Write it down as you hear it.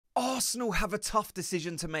Arsenal have a tough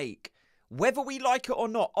decision to make. Whether we like it or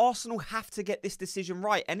not, Arsenal have to get this decision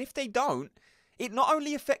right. And if they don't, it not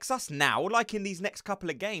only affects us now, like in these next couple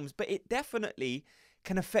of games, but it definitely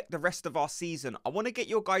can affect the rest of our season. I want to get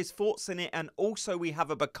your guys' thoughts on it. And also we have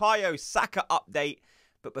a Bukayo Saka update.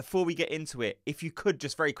 But before we get into it, if you could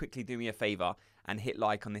just very quickly do me a favour and hit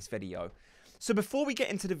like on this video. So before we get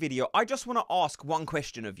into the video, I just want to ask one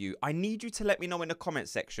question of you. I need you to let me know in the comment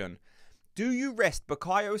section. Do you rest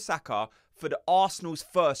Bukayo Saka for the Arsenal's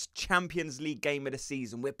first Champions League game of the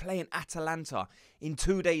season? We're playing Atalanta in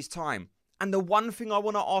 2 days' time. And the one thing I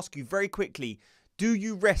want to ask you very quickly, do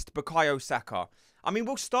you rest Bukayo Saka? I mean,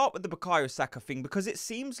 we'll start with the Bukayo Saka thing because it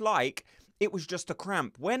seems like it was just a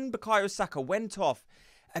cramp. When Bukayo Saka went off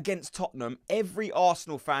against Tottenham, every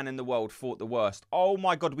Arsenal fan in the world thought the worst. Oh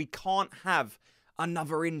my God, we can't have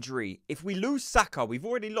another injury. If we lose Saka, we've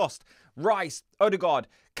already lost Rice, Odegaard,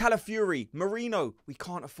 Calafiori, Merino. We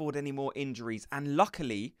can't afford any more injuries. And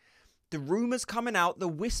luckily, the rumours coming out, the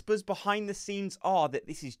whispers behind the scenes are that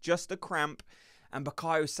this is just a cramp and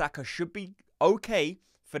Bukayo Saka should be okay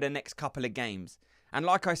for the next couple of games. And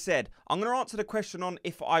like I said, I'm going to answer the question on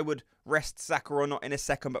if I would rest Saka or not in a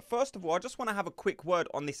second. But first of all, I just want to have a quick word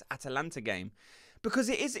on this Atalanta game because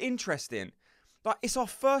it is interesting. Like, it's our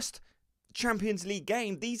first Champions League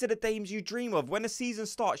game. These are the games you dream of. When the season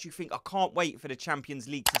starts, you think, I can't wait for the Champions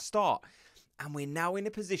League to start. And we're now in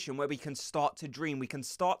a position where we can start to dream. We can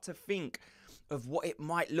start to think of what it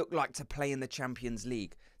might look like to play in the Champions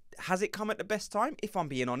League. Has it come at the best time? If I'm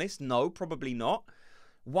being honest, no, probably not.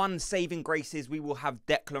 One saving grace is we will have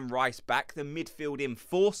Declan Rice back, the midfield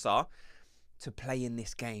enforcer, to play in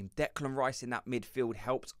this game. Declan Rice in that midfield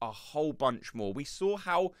helps a whole bunch more. We saw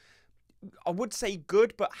how, I would say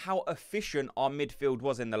good, but how efficient our midfield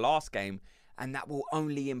was in the last game. And that will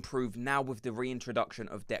only improve now with the reintroduction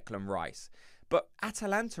of Declan Rice. But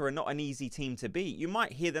Atalanta are not an easy team to beat. You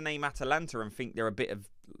might hear the name Atalanta and think they're a bit of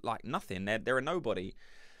like nothing. They're a nobody.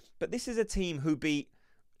 But this is a team who beat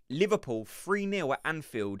Liverpool 3-0 at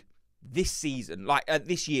Anfield this season,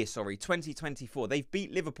 this year, sorry, 2024. They've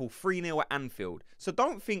beat Liverpool 3-0 at Anfield. So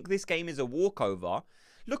don't think this game is a walkover.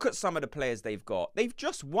 Look at some of the players they've got. They've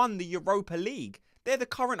just won the Europa League. They're the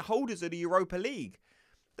current holders of the Europa League.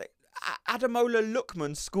 Ademola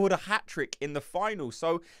Lookman scored a hat-trick in the final.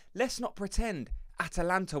 So let's not pretend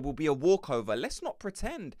Atalanta will be a walkover. Let's not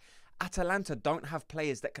pretend Atalanta don't have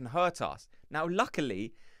players that can hurt us. Now,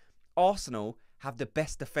 luckily, Arsenal have the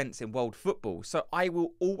best defence in world football. So I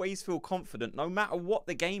will always feel confident, no matter what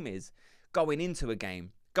the game is, going into a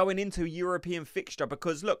game, going into a European fixture.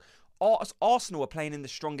 Because look, Arsenal are playing in the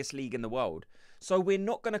strongest league in the world. So we're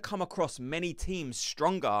not going to come across many teams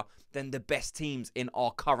stronger than the best teams in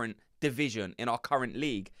our current division, in our current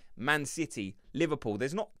league. Man City, Liverpool.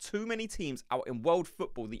 There's not too many teams out in world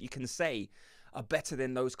football that you can say are better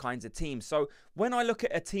than those kinds of teams. So when I look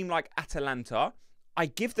at a team like Atalanta, I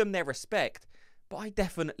give them their respect, but I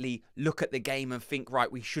definitely look at the game and think,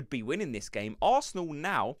 right, we should be winning this game. Arsenal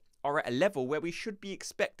now are at a level where we should be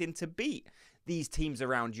expecting to beat these teams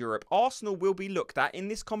around Europe. Arsenal will be looked at in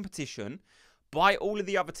this competition by all of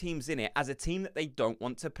the other teams in it as a team that they don't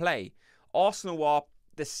want to play. Arsenal are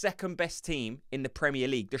the second best team in the Premier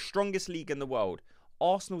League, the strongest league in the world.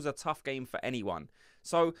 Arsenal's a tough game for anyone.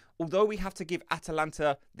 So, although we have to give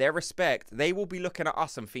Atalanta their respect, they will be looking at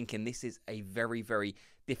us and thinking this is a very, very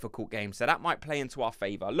difficult game. So that might play into our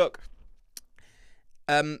favour. Look,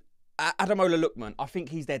 Ademola Lookman, I think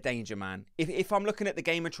he's their danger man. If I'm looking at the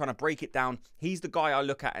game and trying to break it down, he's the guy I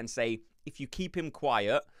look at and say, if you keep him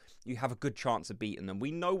quiet, you have a good chance of beating them.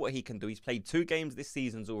 We know what he can do. He's played 2 games this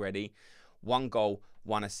season already. 1 goal,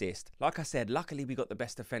 1 assist. Like I said, luckily we got the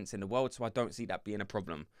best defence in the world, so I don't see that being a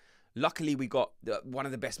problem. Luckily, we got one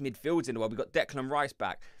of the best midfields in the world. We got Declan Rice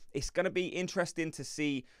back. It's going to be interesting to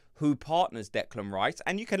see who partners Declan Rice.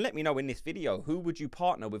 And you can let me know in this video, who would you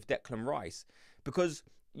partner with Declan Rice? Because,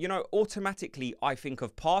 you know, automatically I think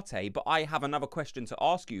of Partey, but I have another question to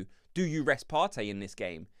ask you. Do you rest Partey in this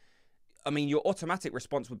game? I mean, your automatic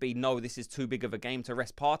response would be, no, this is too big of a game to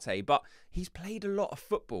rest Partey. But he's played a lot of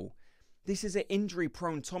football. This is an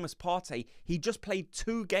injury-prone Thomas Partey. He just played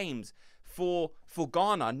 2 games for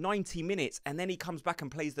Ghana, 90 minutes, and then he comes back and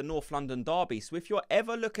plays the North London derby. So if you're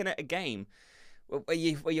ever looking at a game where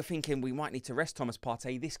you're thinking we might need to rest Thomas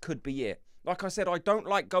Partey, this could be it. Like I said, I don't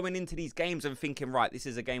like going into these games and thinking, right, this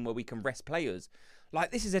is a game where we can rest players.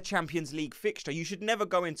 Like, this is a Champions League fixture. You should never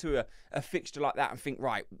go into a fixture like that and think,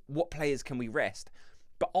 right, what players can we rest?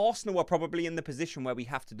 But Arsenal are probably in the position where we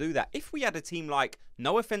have to do that. If we had a team like,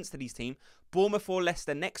 no offence to these teams, Bournemouth or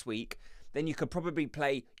Leicester next week, then you could probably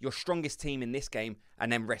play your strongest team in this game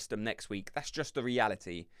and then rest them next week. That's just the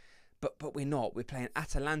reality. But we're not. We're playing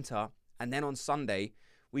Atalanta, and then on Sunday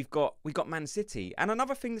we got Man City. And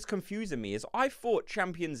another thing that's confusing me is I thought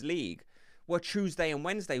Champions League were Tuesday and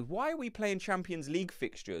Wednesday. Why are we playing Champions League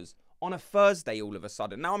fixtures on a Thursday all of a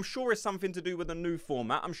sudden? Now, I'm sure it's something to do with the new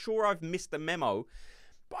format. I'm sure I've missed the memo.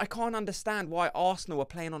 But I can't understand why Arsenal are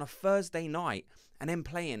playing on a Thursday night and then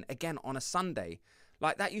playing again on a Sunday.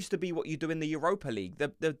 Like, that used to be what you do in the Europa League.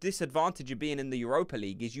 The disadvantage of being in the Europa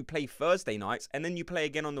League is you play Thursday nights and then you play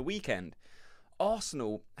again on the weekend.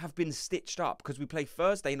 Arsenal have been stitched up because we play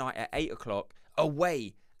Thursday night at 8 o'clock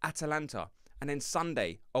away Atalanta. And then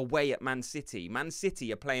Sunday away at Man City. Man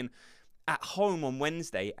City are playing at home on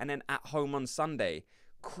Wednesday and then at home on Sunday.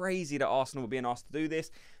 Crazy that Arsenal were being asked to do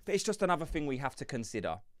this. But it's just another thing we have to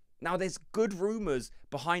consider. Now, there's good rumours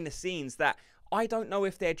behind the scenes that I don't know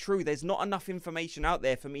if they're true. There's not enough information out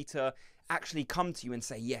there for me to actually come to you and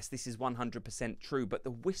say, yes, this is 100% true. But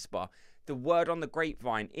the whisper, the word on the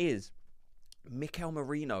grapevine is Mikel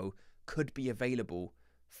Merino could be available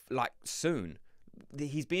like soon.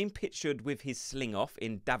 He's being pictured with his sling off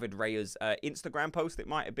in David Raya's Instagram post, it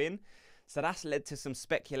might have been. So that's led to some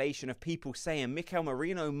speculation of people saying Mikel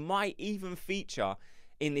Merino might even feature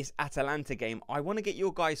in this Atalanta game. I want to get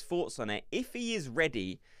your guys' thoughts on it. If he is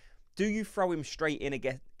ready, do you throw him straight in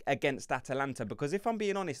against Atalanta? Because if I'm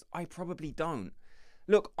being honest, I probably don't.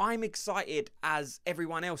 Look, I'm excited as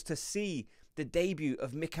everyone else to see the debut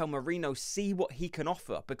of Mikel Merino, see what he can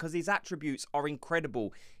offer, because his attributes are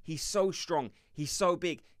incredible. He's so strong, he's so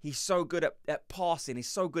big, he's so good at passing, he's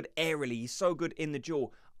so good aerially, he's so good in the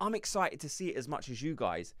duel. I'm excited to see it as much as you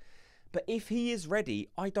guys. But if he is ready,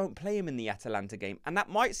 I don't play him in the Atalanta game. And that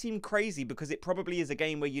might seem crazy because it probably is a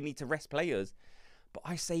game where you need to rest players. But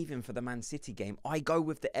I save him for the Man City game. I go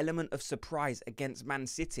with the element of surprise against Man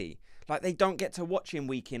City. Like, they don't get to watch him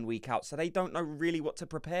week in, week out, so they don't know really what to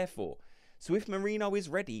prepare for. So if Merino is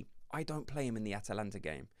ready, I don't play him in the Atalanta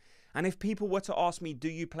game. And if people were to ask me, do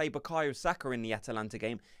you play Bukayo Saka in the Atalanta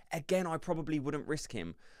game? Again, I probably wouldn't risk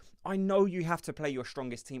him. I know you have to play your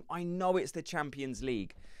strongest team. I know it's the Champions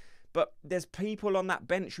League. But there's people on that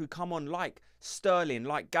bench who come on like Sterling,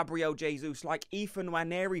 like Gabriel Jesus, like Ethan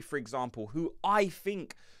Nwaneri, for example, who I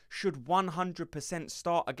think should 100%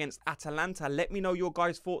 start against Atalanta. Let me know your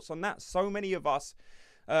guys' thoughts on that. So many of us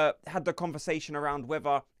had the conversation around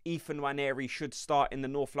whether Ethan Nwaneri should start in the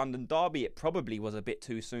North London derby. It probably was a bit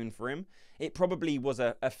too soon for him. It probably was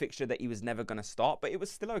a fixture that he was never going to start, but it was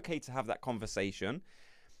still okay to have that conversation.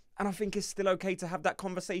 And I think it's still okay to have that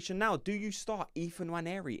conversation now. Do you start Ethan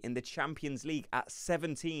Nwaneri in the Champions League at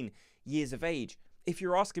 17 years of age? If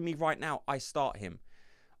you're asking me right now, I start him.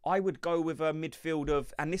 I would go with a midfield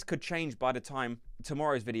of, and this could change by the time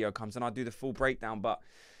tomorrow's video comes and I do the full breakdown, but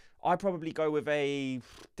I'd probably go with a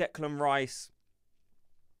Declan Rice,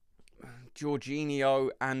 Jorginho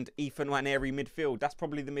and Ethan Nwaneri midfield. That's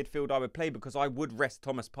probably the midfield I would play because I would rest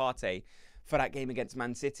Thomas Partey for that game against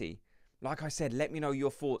Man City. Like I said, let me know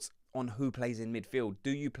your thoughts on who plays in midfield.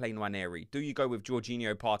 Do you play Nwaneri? Do you go with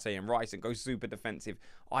Jorginho, Partey and Rice and go super defensive?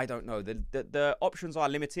 I don't know. The options are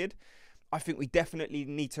limited. I think we definitely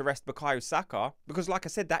need to rest Bukayo Saka because, like I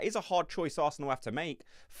said, that is a hard choice Arsenal have to make.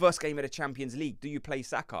 First game of the Champions League, do you play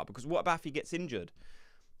Saka? Because what about if he gets injured?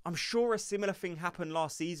 I'm sure a similar thing happened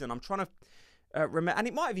last season. I'm trying to remember, and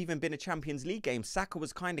it might have even been a Champions League game. Saka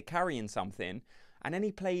was kind of carrying something, and then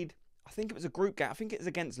he played, I think it was a group game. I think it was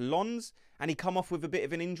against Lens, and he come off with a bit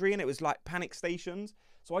of an injury, and it was like panic stations.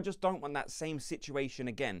 So I just don't want that same situation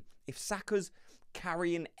again. If Saka's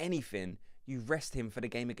carrying anything, you rest him for the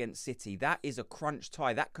game against City. That is a crunch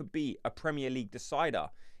tie. That could be a Premier League decider.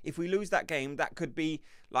 If we lose that game, that could be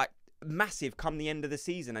like massive come the end of the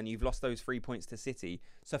season and you've lost those 3 points to City.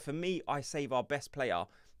 So for me, I save our best player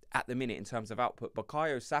at the minute in terms of output,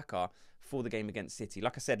 Bukayo Saka, for the game against City.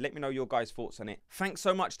 Like I said, let me know your guys' thoughts on it. Thanks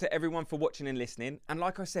so much to everyone for watching and listening. And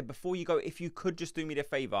like I said, before you go, if you could just do me the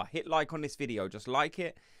favour, hit like on this video. Just like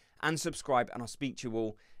it and subscribe, and I'll speak to you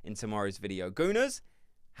all in tomorrow's video. Gooners,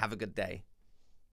 have a good day.